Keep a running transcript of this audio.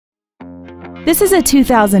This is a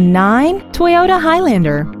 2009 Toyota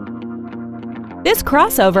Highlander. This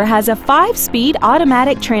crossover has a 5-speed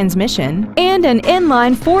automatic transmission and an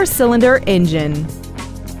inline 4-cylinder engine.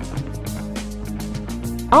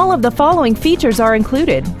 All of the following features are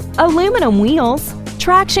included: aluminum wheels,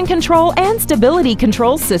 traction control and stability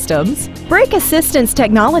control systems, brake assistance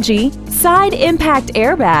technology, side impact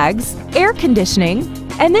airbags, air conditioning,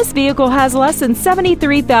 and this vehicle has less than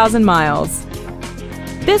 73,000 miles.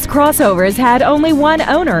 This crossover has had only one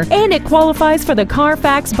owner and it qualifies for the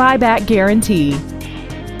Carfax buyback guarantee.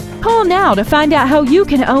 Call now to find out how you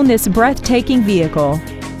can own this breathtaking vehicle.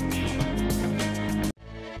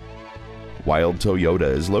 Wilde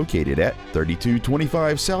Toyota is located at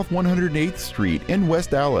 3225 South 108th Street in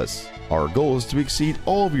West Allis. Our goal is to exceed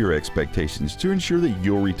all of your expectations to ensure that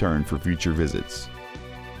you'll return for future visits.